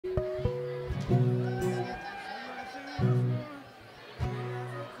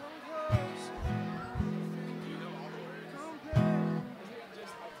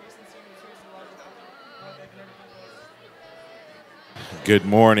Good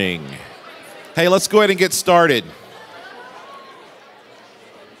morning. Hey, let's go ahead and get started.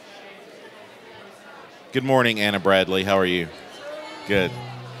 Good morning, Anna Bradley. How are you? Good.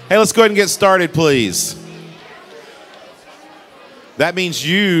 Hey, let's go ahead and get started, please. That means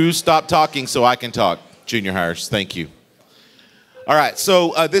you stop talking so I can talk. Junior hires, thank you. All right,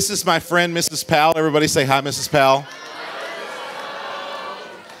 so this is my friend, Mrs. Powell. Everybody say hi, Mrs. Powell.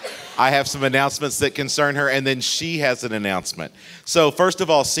 I have some announcements that concern her, and then she has an announcement. So first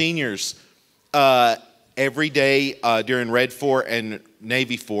of all, seniors, every day during Red 4 and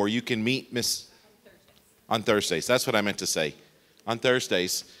Navy 4, you can meet Miss... On Thursdays. That's what I meant to say. On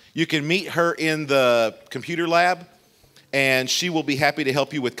Thursdays. You can meet her in the computer lab, and she will be happy to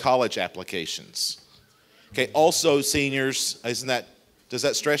help you with college applications. Okay, also, seniors, does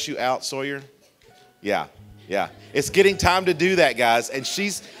that stress you out, Sawyer? Yeah. It's getting time to do that, guys, and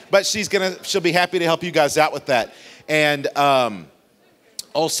she'll be happy to help you guys out with that. And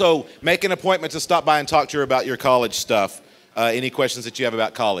also, make an appointment to stop by and talk to her about your college stuff. Any questions that you have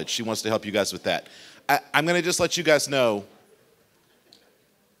about college. She wants to help you guys with that. I'm going to just let you guys know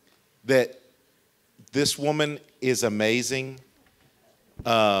that this woman is amazing.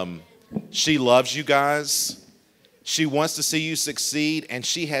 She loves you guys. She wants to see you succeed, and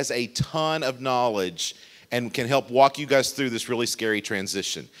she has a ton of knowledge and can help walk you guys through this really scary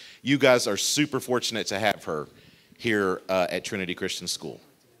transition. You guys are super fortunate to have her here at Trinity Christian School.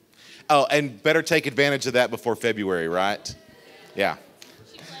 Oh, and better take advantage of that before February, right? Yeah.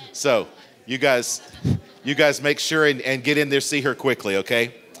 So you guys make sure and get in there, see her quickly,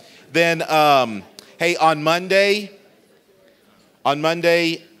 okay? Then, hey, on Monday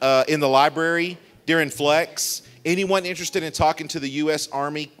in the library during Flex, anyone interested in talking to the U.S.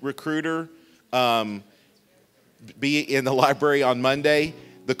 Army recruiter, be in the library on Monday.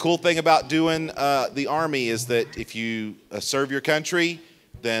 The cool thing about doing the Army is that if you serve your country,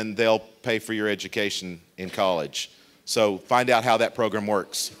 then they'll pay for your education in college. So find out how that program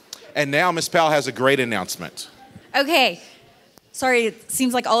works. And now Ms. Powell has a great announcement. Okay. Sorry, it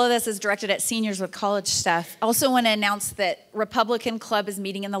seems like all of this is directed at seniors with college stuff. I also want to announce that Republican Club is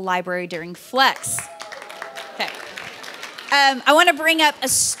meeting in the library during Flex. Okay. I want to bring up a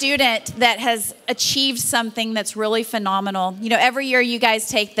student that has achieved something that's really phenomenal. You know, every year you guys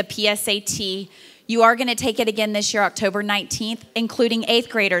take the PSAT. You are going to take it again this year, October 19th, including 8th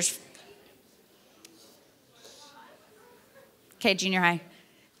graders. Okay, junior high.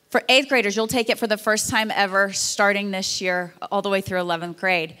 For 8th graders, you'll take it for the first time ever starting this year all the way through 11th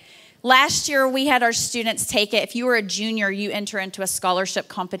grade. Last year, we had our students take it. If you were a junior, you enter into a scholarship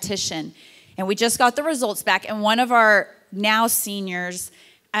competition. And we just got the results back, and one of our now seniors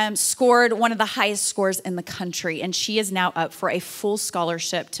scored one of the highest scores in the country, and she is now up for a full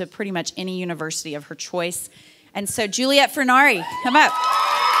scholarship to pretty much any university of her choice. And so Juliet Fernari, come up.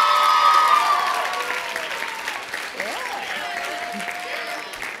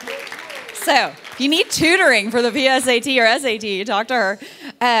 So if you need tutoring for the PSAT or SAT, talk to her.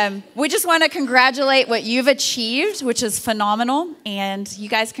 We just want to congratulate what you've achieved, which is phenomenal. And you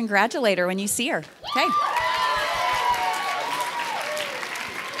guys congratulate her when you see her. Okay.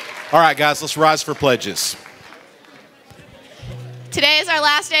 All right, guys, let's rise for pledges. Today is our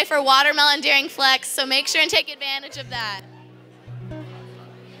last day for watermelon during Flex, so make sure and take advantage of that.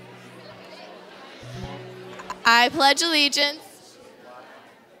 I pledge allegiance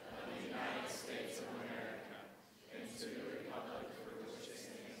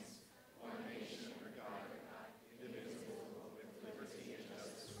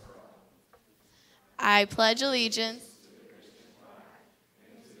I pledge allegiance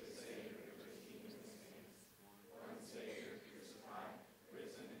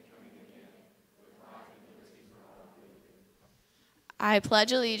I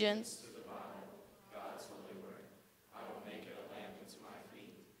pledge allegiance to the Bible, God's holy word. I will make it a lamp unto my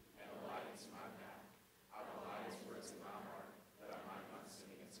feet and a light unto my path. I will hide his words in my heart that I might not sin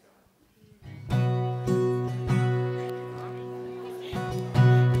against God.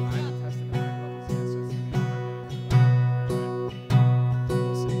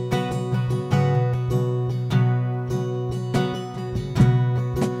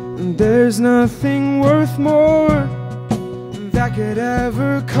 There's nothing worth more that could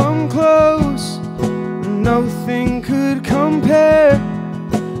ever come close. Nothing could compare.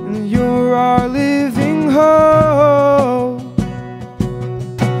 You're our living hope.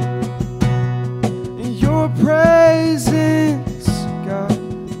 Your presence, God.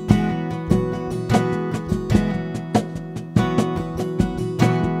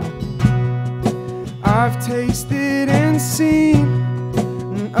 I've tasted and seen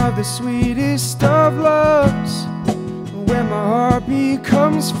of the sweetest of loves, when my heart beats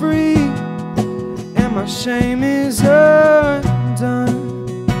becomes free, and my shame is undone.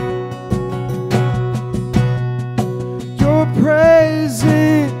 Your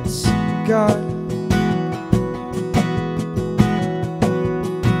presence, God,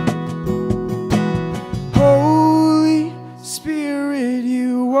 Holy Spirit,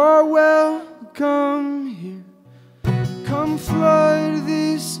 you are welcome here. Come flood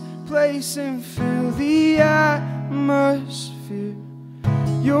this place and fill the atmosphere.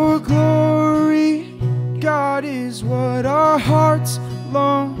 Your glory, God, is what our hearts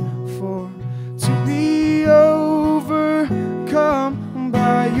long for, to be overcome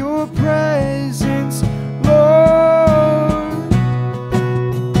by your presence, Lord.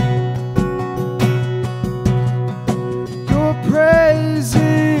 Your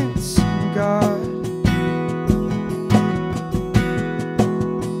presence, God.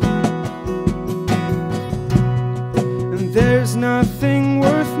 There's nothing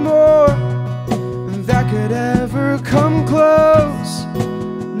worth more that could ever come close.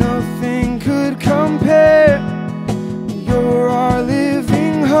 Nothing could compare. You're our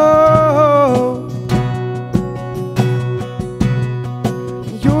living hope.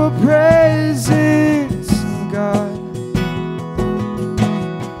 Your presence, God.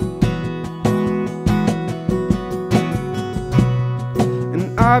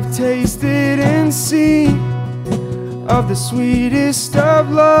 And I've tasted and seen of the sweetest of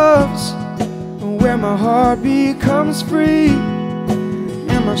loves, where my heart becomes free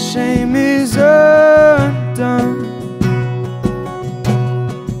and my shame is undone.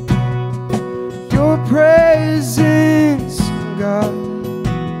 Your presence, God.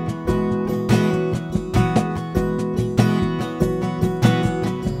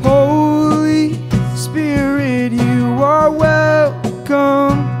 Holy Spirit, you are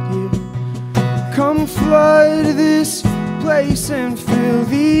welcome here. Come flood this place and fill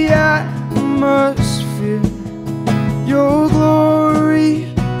the atmosphere. Your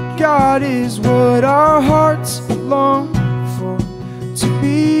glory, God, is what our hearts long for, to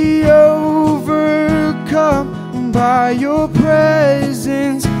be overcome by your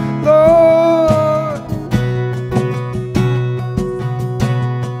presence, Lord.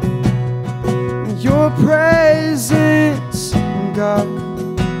 Your presence, God.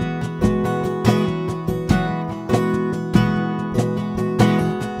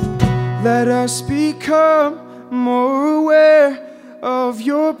 Let us become more aware of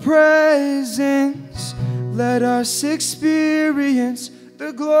your presence. Let us experience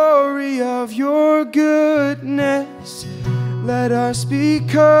the glory of your goodness. Let us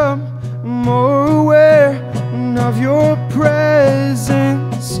become more aware of your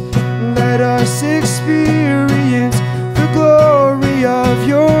presence. Let us experience the glory of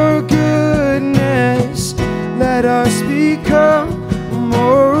your goodness. Let us become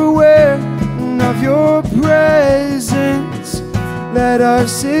more aware of your presence. Let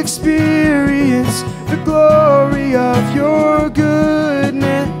us experience the glory of your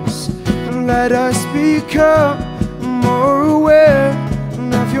goodness. Let us become more aware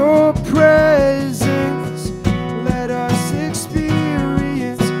of your presence. Let us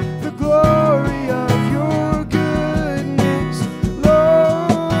experience the glory of your goodness,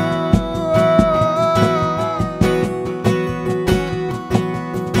 Lord.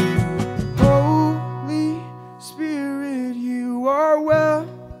 Holy Spirit, you are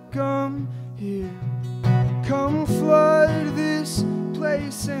welcome here. Come flood this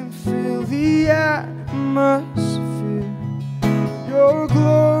place and fill the atmosphere. Your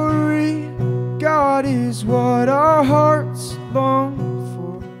glory, God, is what our hearts long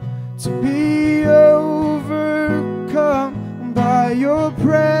for, to be overcome by your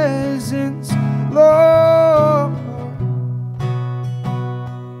presence, Lord.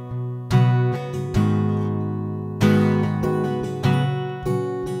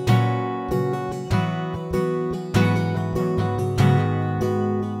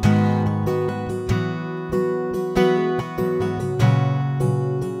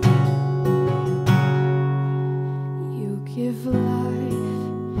 Give life,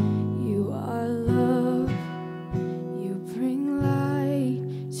 you are love, you bring light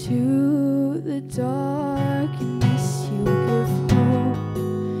to the darkness, you give hope,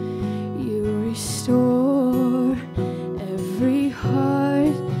 you restore every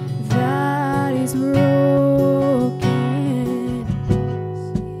heart that is broken,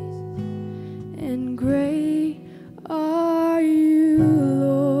 and great are you,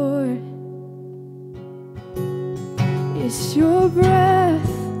 Lord. It's your breath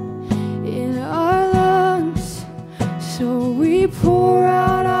in our lungs, so we pour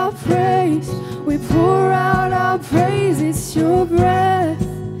out our praise. We pour out our praise. It's your breath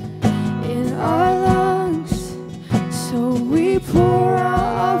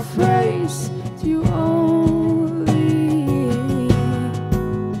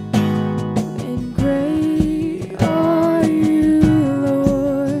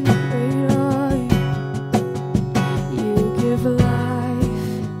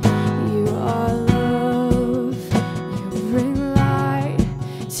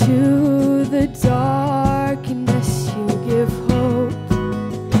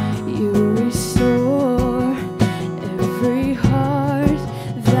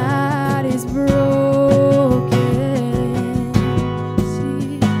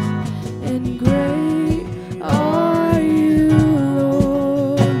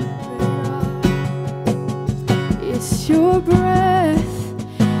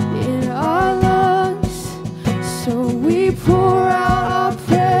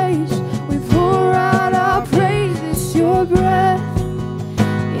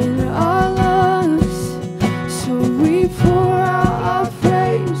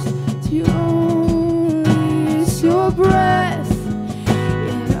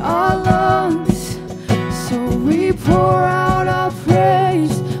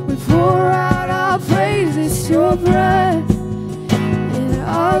your breath in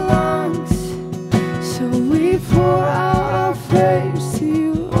our lungs. So we pour out our praise to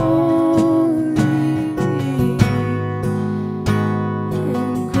you only.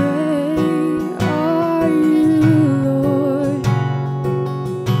 And great are you, Lord.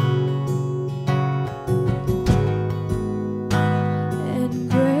 And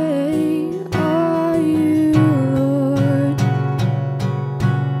great are you, Lord.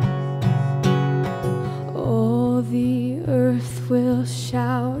 All the earth will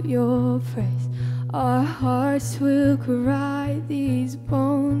shout your praise. Our hearts will cry, these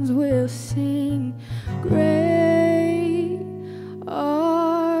bones will sing. Great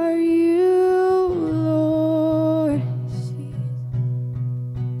are you, Lord.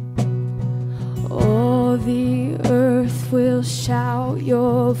 All the earth will shout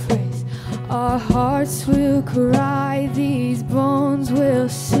your praise. Our hearts will cry, these bones will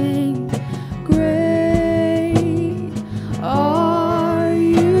sing. Great are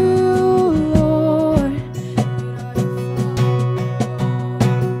you, Lord.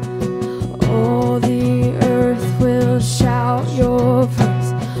 All the earth will shout your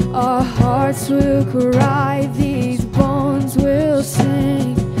praise. Our hearts will cry, these bones will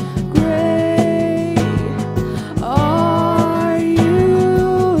sing. Great are you,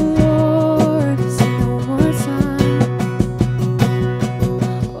 Lord. Sing one more time.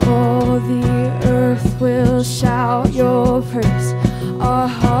 All the earth will shout your praise. Our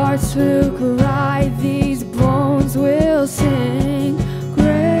hearts will cry, these bones will sing.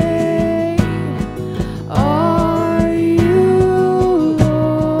 Great are you,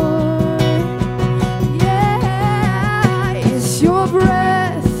 Lord. Yeah, it's your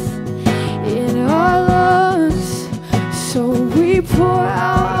breath in our lungs. So we pour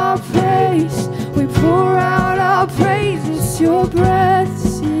out our praise. We pour out our praise. It's your breath,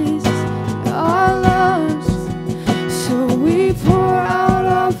 Jesus, in our lungs. So we pour out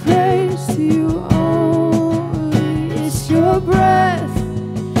our praise to you only. It's your breath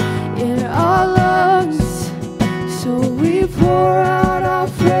in our lungs. So we pour out our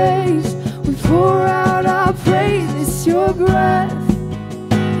praise. We pour out our praise. It's your breath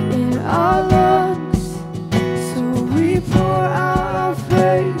in our lungs. So we pour out our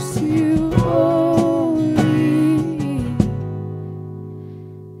praise to you only.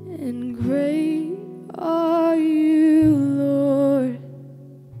 And great are you, Lord.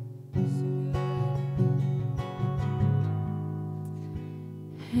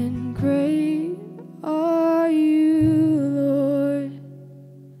 And great are you, Lord.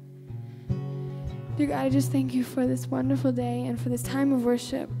 Dear God, I just thank you for this wonderful day and for this time of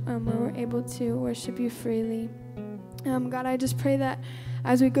worship where we're able to worship you freely. God, I just pray that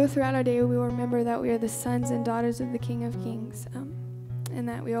as we go throughout our day, we will remember that we are the sons and daughters of the King of Kings, and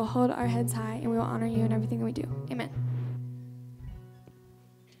that we will hold our heads high and we will honor you in everything that we do. Amen.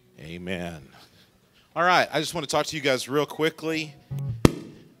 Amen. All right, I just want to talk to you guys real quickly.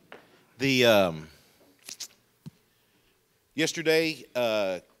 Yesterday,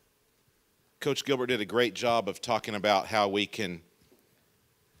 Coach Gilbert did a great job of talking about how we can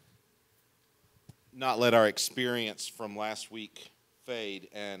not let our experience from last week fade,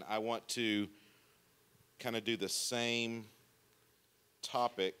 and I want to kind of do the same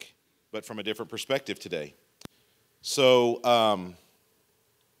topic, but from a different perspective today. So,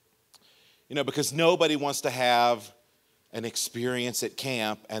 because nobody wants to have an experience at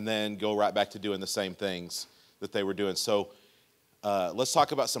camp and then go right back to doing the same things that they were doing. So let's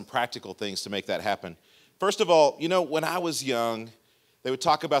talk about some practical things to make that happen. First of all, when I was young, they would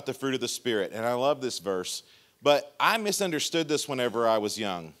talk about the fruit of the Spirit, and I love this verse, but I misunderstood this whenever I was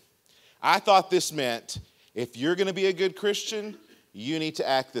young. I thought this meant if you're going to be a good Christian, you need to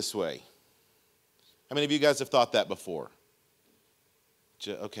act this way. How many of you guys have thought that before?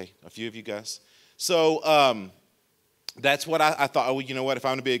 Okay, a few of you guys. So that's what I thought. Oh, you know what? If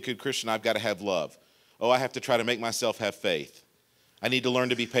I'm going to be a good Christian, I've got to have love. Oh, I have to try to make myself have faith. I need to learn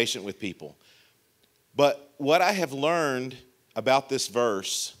to be patient with people. But what I have learned about this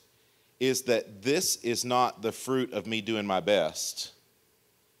verse is that this is not the fruit of me doing my best.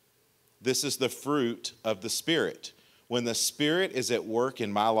 This is the fruit of the Spirit. When the Spirit is at work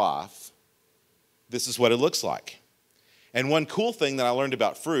in my life, this is what it looks like. And one cool thing that I learned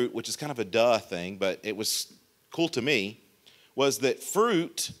about fruit, which is kind of a duh thing, but it was cool to me, was that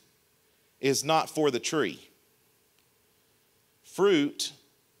fruit is not for the tree. Fruit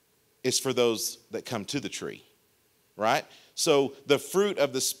is for those that come to the tree, right? So the fruit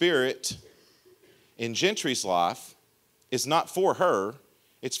of the Spirit in Gentry's life is not for her,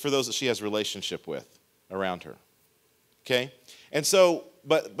 it's for those that she has a relationship with around her, okay? And so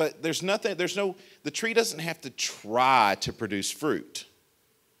but there's nothing, the tree doesn't have to try to produce fruit.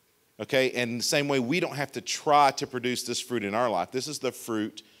 Okay, and the same way we don't have to try to produce this fruit in our life. This is the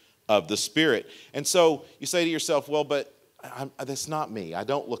fruit of the Spirit. And so you say to yourself, well, but that's not me. I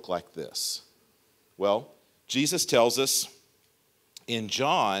don't look like this. Well, Jesus tells us in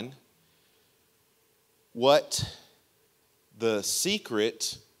John what the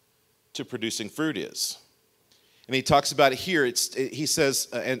secret to producing fruit is. And he talks about it here. He says,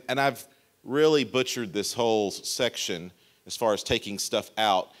 and I've really butchered this whole section as far as taking stuff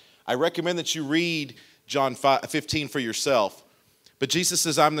out. I recommend that you read John 15 for yourself. But Jesus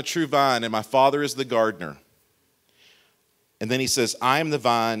says, I'm the true vine, and my Father is the gardener. And then he says, I am the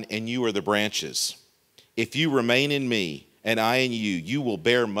vine, and you are the branches. If you remain in me, and I in you, you will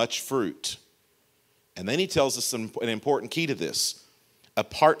bear much fruit. And then he tells us an important key to this.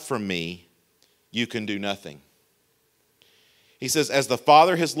 Apart from me, you can do nothing. He says, as the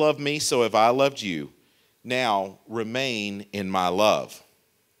Father has loved me, so have I loved you. Now remain in my love.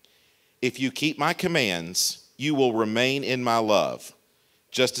 If you keep my commands, you will remain in my love,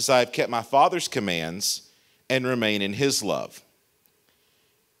 just as I have kept my Father's commands and remain in his love.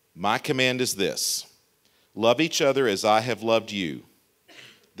 My command is this: love each other as I have loved you.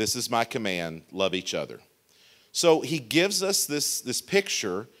 This is my command, love each other. So he gives us this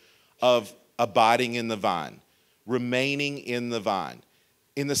picture of abiding in the vine, remaining in the vine.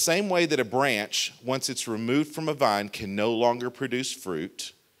 In the same way that a branch, once it's removed from a vine, can no longer produce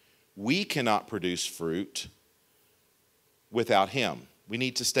fruit, we cannot produce fruit without him. We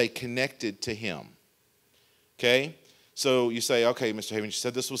need to stay connected to him. Okay? So you say, okay, Mr. Haven, you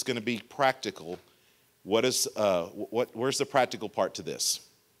said this was going to be practical. Where's the practical part to this?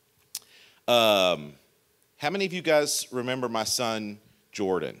 How many of you guys remember my son,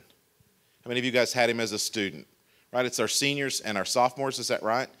 Jordan? How many of you guys had him as a student? Right? It's our seniors and our sophomores, is that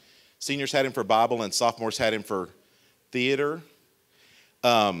right? Seniors had him for Bible and sophomores had him for theater.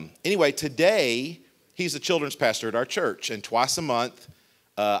 Anyway, today, he's a children's pastor at our church, and twice a month,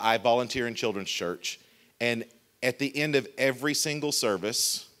 I volunteer in children's church, and at the end of every single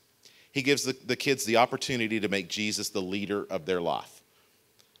service, he gives the kids the opportunity to make Jesus the leader of their life.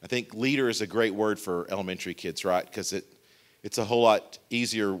 I think leader is a great word for elementary kids, right? Because it's a whole lot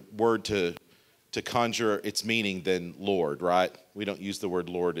easier word to conjure its meaning than Lord, right? We don't use the word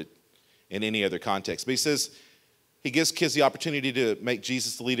Lord in any other context. But he says, he gives kids the opportunity to make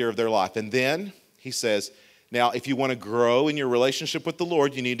Jesus the leader of their life. And then he says, now, if you want to grow in your relationship with the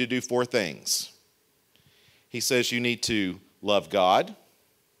Lord, you need to do 4 things. He says you need to love God.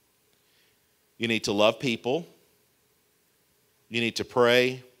 You need to love people. You need to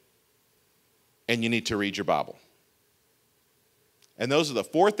pray. And you need to read your Bible. And those are the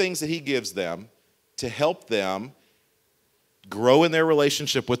 4 things that he gives them to help them grow in their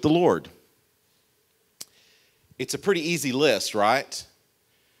relationship with the Lord. It's a pretty easy list, right?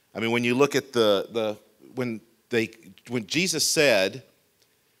 I mean, when you look at when Jesus said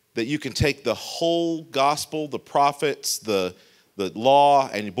that you can take the whole gospel, the prophets, the law,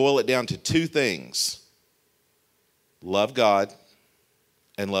 and you boil it down to 2 things: love God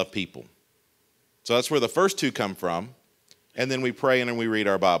and love people. So that's where the first 2 come from. And then we pray and then we read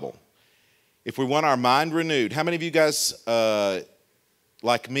our Bible. If we want our mind renewed, how many of you guys,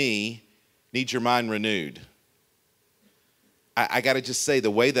 like me, need your mind renewed? I got to just say, the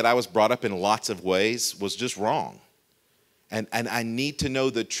way that I was brought up in lots of ways was just wrong. And I need to know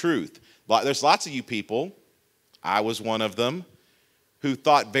the truth. There's lots of you people, I was one of them, who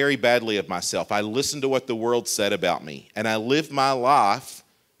thought very badly of myself. I listened to what the world said about me, and I lived my life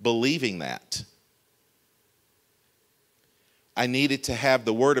believing that. I needed to have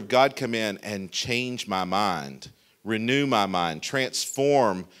the Word of God come in and change my mind, renew my mind,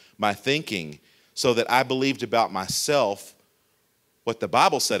 transform my thinking so that I believed about myself what the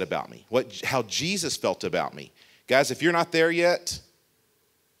Bible said about me, how Jesus felt about me. Guys, if you're not there yet,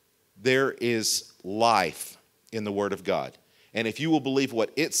 there is life in the Word of God. And if you will believe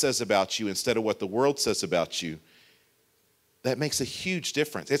what it says about you instead of what the world says about you, that makes a huge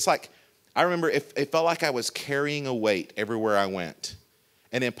difference. It's like, I remember it felt like I was carrying a weight everywhere I went,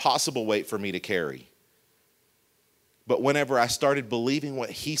 an impossible weight for me to carry. But whenever I started believing what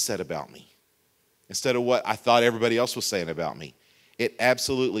he said about me, instead of what I thought everybody else was saying about me, it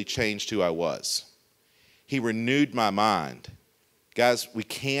absolutely changed who I was. He renewed my mind. Guys, we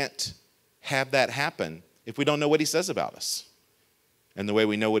can't have that happen if we don't know what he says about us. And the way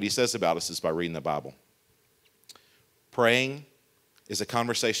we know what he says about us is by reading the Bible. Praying is a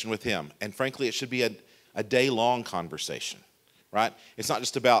conversation with him. And frankly, it should be a day-long conversation, right? It's not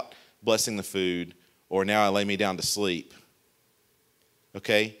just about blessing the food or now I lay me down to sleep.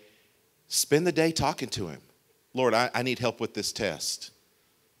 Okay? Spend the day talking to him. Lord, I need help with this test.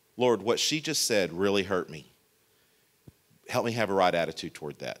 Lord, what she just said really hurt me. Help me have a right attitude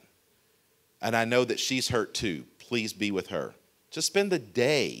toward that. And I know that she's hurt too. Please be with her. Just spend the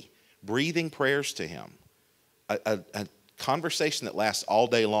day breathing prayers to him. A conversation that lasts all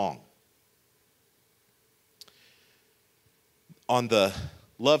day long. On the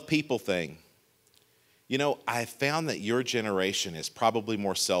love people thing, you know, I found that your generation is probably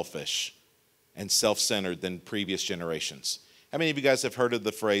more selfish and self-centered than previous generations. How many of you guys have heard of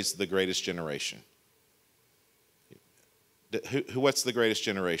the phrase, the greatest generation? What's the greatest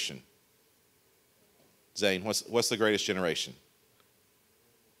generation? Zane, what's the greatest generation?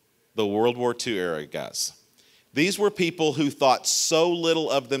 The World War II era guys. These were people who thought so little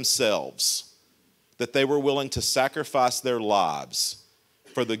of themselves that they were willing to sacrifice their lives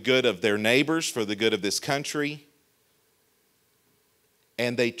for the good of their neighbors, for the good of this country.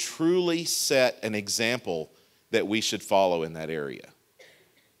 And they truly set an example that we should follow in that area.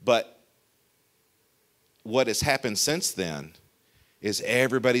 But what has happened since then is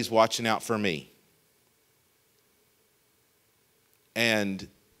everybody's watching out for me. And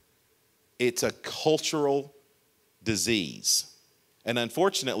it's a cultural disease. And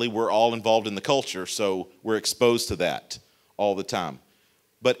unfortunately, we're all involved in the culture, so we're exposed to that all the time.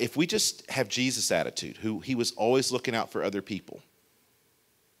 But if we just have Jesus' attitude, who he was always looking out for other people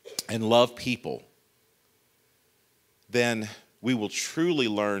and love people, then we will truly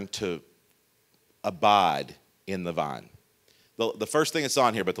learn to abide in the vine. The first thing that's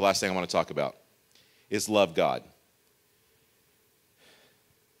on here, but the last thing I want to talk about, is love God.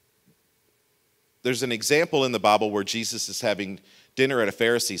 There's an example in the Bible where Jesus is having dinner at a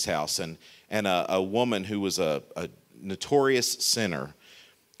Pharisee's house, and a woman who was a notorious sinner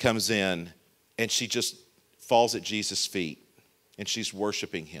comes in, and she just falls at Jesus' feet, and she's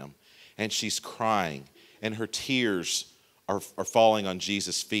worshiping him, and she's crying, and her tears are falling on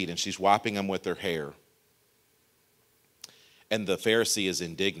Jesus' feet, and she's wiping them with her hair. And the Pharisee is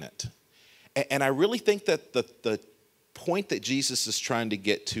indignant. And I really think that the point that Jesus is trying to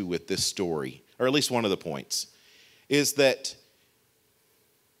get to with this story, or at least one of the points, is that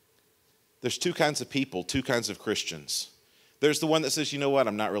there's two kinds of people, two kinds of Christians. There's the one that says, you know what,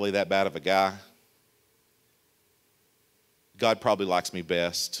 I'm not really that bad of a guy. God probably likes me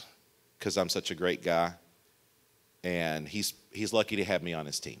best because I'm such a great guy. And he's lucky to have me on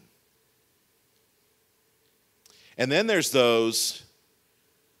his team. And then there's those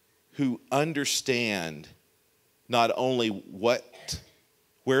who understand not only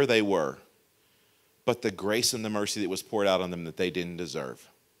where they were, but the grace and the mercy that was poured out on them that they didn't deserve.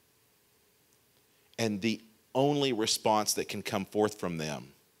 And the only response that can come forth from them,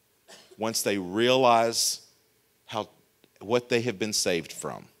 once they realize what they have been saved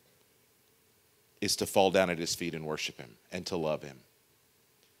from, is to fall down at his feet and worship him and to love him.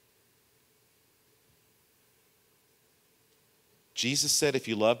 Jesus said, if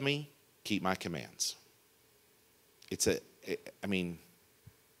you love me, keep my commands. We're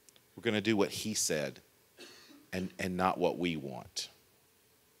going to do what he said and not what we want.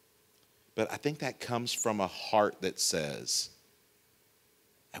 But I think that comes from a heart that says,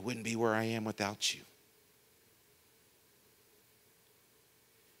 I wouldn't be where I am without you.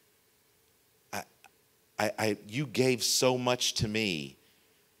 You gave so much to me.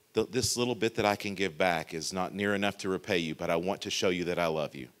 This little bit that I can give back is not near enough to repay you, but I want to show you that I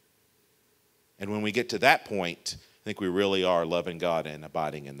love you. And when we get to that point, I think we really are loving God and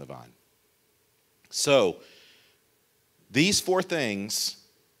abiding in the vine. So, these four things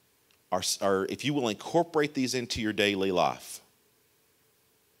are, if you will incorporate these into your daily life,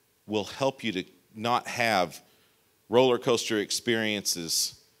 will help you to not have roller coaster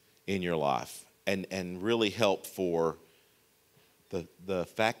experiences in your life and really help for the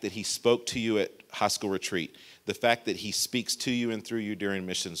fact that he spoke to you at high school retreat, the fact that he speaks to you and through you during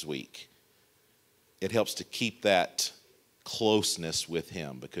missions week. It helps to keep that closeness with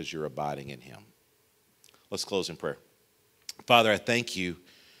him because you're abiding in him. Let's close in prayer. Father, I thank you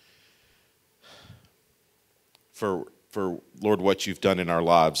for Lord, what you've done in our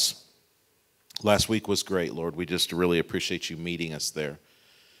lives. Last week was great, Lord. We just really appreciate you meeting us there.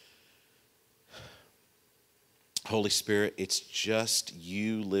 Holy Spirit, it's just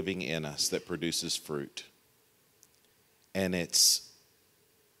you living in us that produces fruit. And it's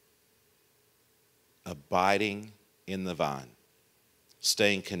abiding in the vine,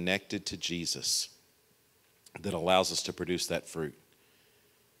 staying connected to Jesus that allows us to produce that fruit.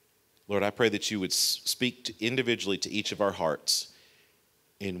 Lord, I pray that you would speak individually to each of our hearts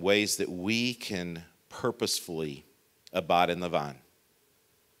in ways that we can purposefully abide in the vine.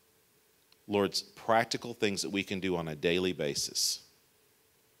 Lord, practical things that we can do on a daily basis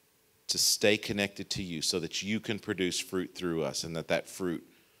to stay connected to you so that you can produce fruit through us and that fruit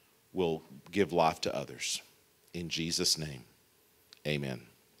will give life to others. In Jesus' name, amen.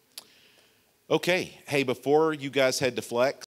 Okay, hey, before you guys head to Flex,